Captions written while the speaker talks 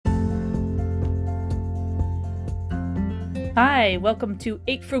Hi, welcome to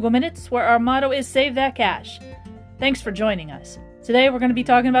 8 Frugal Minutes, where our motto is Save That Cash. Thanks for joining us. Today we're going to be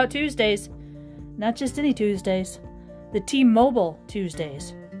talking about Tuesdays. Not just any Tuesdays, the T-Mobile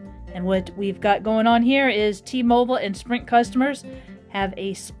Tuesdays. And what we've got going on here is T-Mobile and Sprint customers have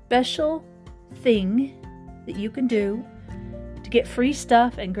a special thing that you can do to get free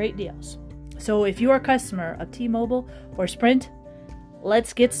stuff and great deals. So if you are a customer of T-Mobile or Sprint,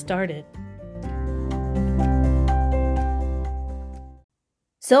 let's get started.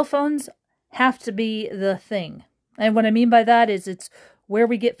 Cell phones have to be the thing. And what I mean by that is it's where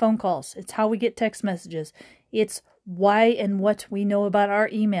we get phone calls. It's how we get text messages. It's why and what we know about our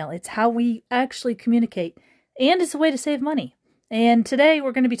email. It's how we actually communicate. And it's a way to save money. And today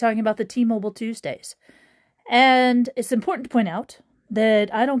we're going to be talking about the T-Mobile Tuesdays. And it's important to point out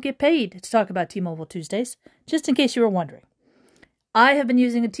that I don't get paid to talk about T-Mobile Tuesdays, just in case you were wondering. I have been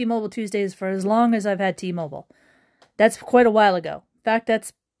using a T-Mobile Tuesdays for as long as I've had T-Mobile. That's quite a while ago. In fact,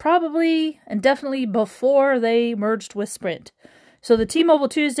 that's probably and definitely before they merged with Sprint. So the T-Mobile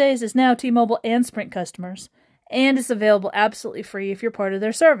Tuesdays is now T-Mobile and Sprint customers, and it's available absolutely free if you're part of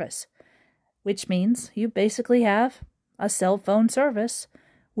their service, which means you basically have a cell phone service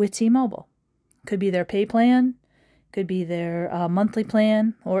with T-Mobile. Could be their pay plan, could be their monthly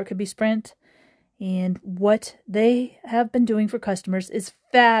plan, or it could be Sprint. And what they have been doing for customers is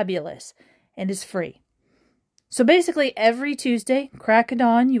fabulous and is free. So basically every Tuesday, crack of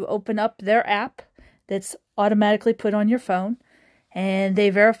dawn, you open up their app that's automatically put on your phone, and they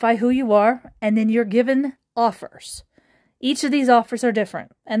verify who you are, and then you're given offers. Each of these offers are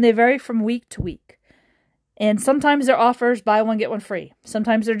different, and they vary from week to week. And sometimes they're offers, buy one, get one free.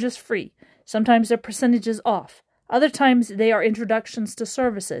 Sometimes they're just free. Sometimes they're percentages off. Other times they are introductions to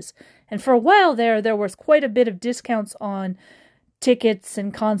services. And for a while there was quite a bit of discounts on tickets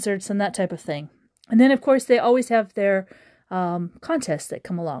and concerts and that type of thing. And then, of course, they always have their contests that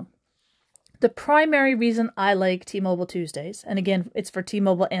come along. The primary reason I like T-Mobile Tuesdays, and again, it's for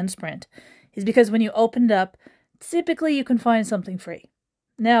T-Mobile and Sprint, is because when you open it up, typically you can find something free.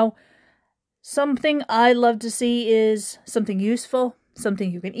 Now, something I love to see is something useful,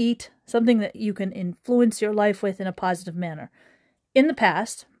 something you can eat, something that you can influence your life with in a positive manner. In the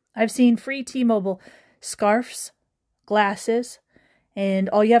past, I've seen free T-Mobile scarves, glasses, and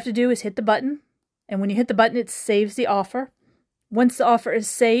all you have to do is hit the button. And when you hit the button, it saves the offer. Once the offer is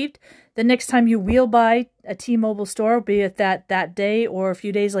saved, the next time you wheel by a T-Mobile store, be it that day or a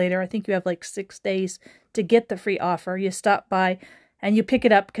few days later, I think you have like 6 days to get the free offer. You stop by and you pick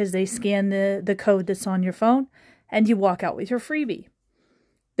it up because they scan the code that's on your phone, and you walk out with your freebie.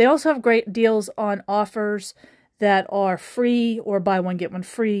 They also have great deals on offers that are free or buy one, get one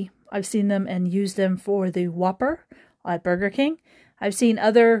free. I've seen them and used them for the Whopper at Burger King. I've seen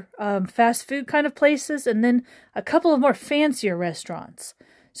other fast food kind of places, and then a couple of more fancier restaurants.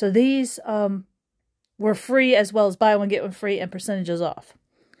 So these were free, as well as buy one, get one free and percentages off.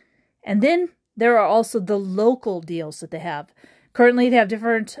 And then there are also the local deals that they have. Currently, they have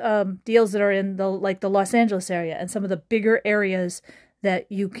different deals that are in the Los Angeles area and some of the bigger areas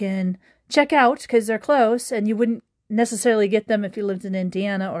that you can check out because they're close, and you wouldn't necessarily get them if you lived in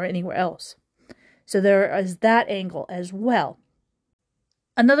Indiana or anywhere else. So there is that angle as well.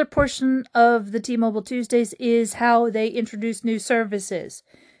 Another portion of the T-Mobile Tuesdays is how they introduce new services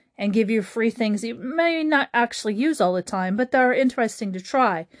and give you free things you may not actually use all the time, but they're interesting to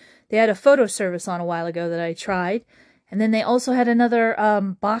try. They had a photo service on a while ago that I tried, and then they also had another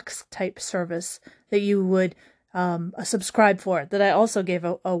box-type service that you would subscribe for that I also gave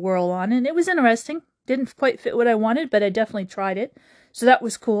a whirl on, and it was interesting. Didn't quite fit what I wanted, but I definitely tried it, so that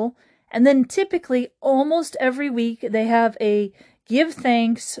was cool. And then typically, almost every week, they have a give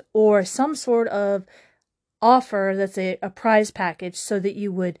thanks or some sort of offer that's a prize package so that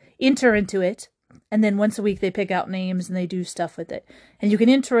you would enter into it. And then once a week they pick out names and they do stuff with it. And you can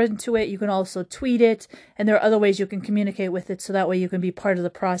enter into it. You can also tweet it. And there are other ways you can communicate with it so that way you can be part of the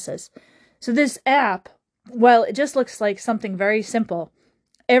process. So this app, well, it just looks like something very simple.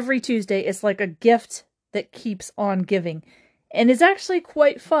 Every Tuesday it's like a gift that keeps on giving. And it's actually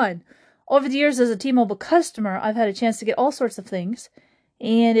quite fun. Over the years as a T-Mobile customer, I've had a chance to get all sorts of things,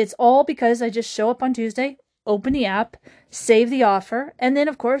 and it's all because I just show up on Tuesday, open the app, save the offer, and then,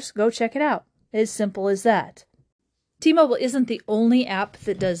 of course, go check it out. As simple as that. T-Mobile isn't the only app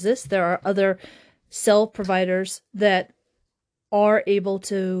that does this. There are other cell providers that are able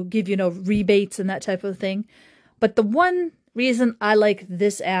to give, rebates and that type of thing. But the one reason I like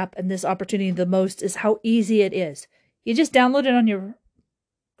this app and this opportunity the most is how easy it is. You just download it on your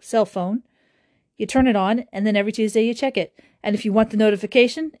cell phone, you turn it on, and then every Tuesday you check it. And if you want the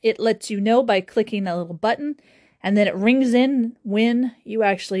notification, it lets you know by clicking that little button, And then it rings in when you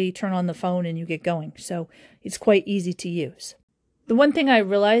actually turn on the phone and you get going. So it's quite easy to use. The one thing I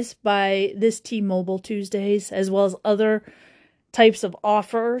realized by this T-Mobile Tuesdays, as well as other types of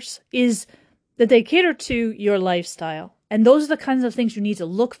offers, is that they cater to your lifestyle. And those are the kinds of things you need to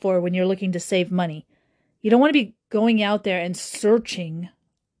look for when you're looking to save money. You don't want to be going out there and searching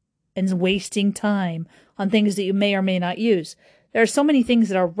and wasting time on things that you may or may not use. There are so many things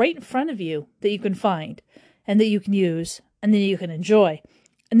that are right in front of you that you can find and that you can use and that you can enjoy.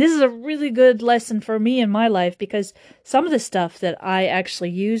 And this is a really good lesson for me in my life, because some of the stuff that I actually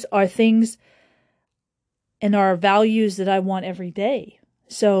use are things and are values that I want every day.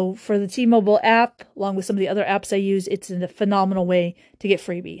 So for the T-Mobile app, along with some of the other apps I use, it's a phenomenal way to get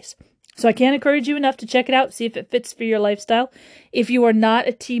freebies. So I can't encourage you enough to check it out, see if it fits for your lifestyle. If you are not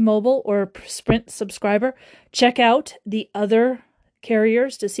a T-Mobile or a Sprint subscriber, check out the other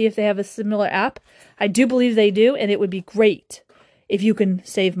carriers to see if they have a similar app. I do believe they do, and it would be great if you can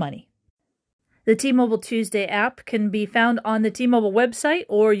save money. The T-Mobile Tuesday app can be found on the T-Mobile website,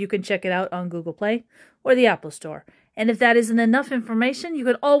 or you can check it out on Google Play or the Apple Store. And if that isn't enough information, you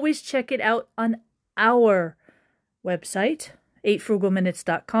can always check it out on our website,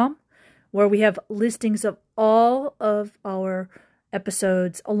 8frugalminutes.com, where we have listings of all of our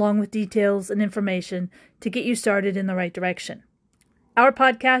episodes, along with details and information to get you started in the right direction. Our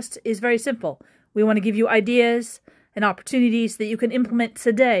podcast is very simple. We want to give you ideas and opportunities that you can implement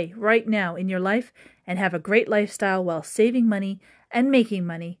today, right now in your life, and have a great lifestyle while saving money and making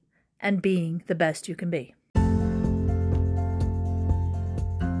money and being the best you can be.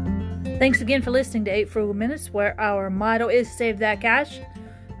 Thanks again for listening to 8 Frugal Minutes, where our motto is save that cash.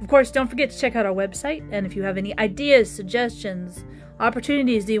 Of course, don't forget to check out our website, and if you have any ideas, suggestions,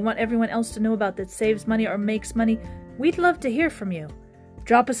 opportunities that you want everyone else to know about that saves money or makes money, we'd love to hear from you.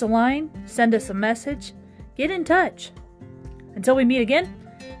 Drop us a line, send us a message, get in touch. Until we meet again,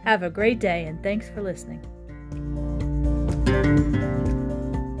 have a great day, and thanks for listening.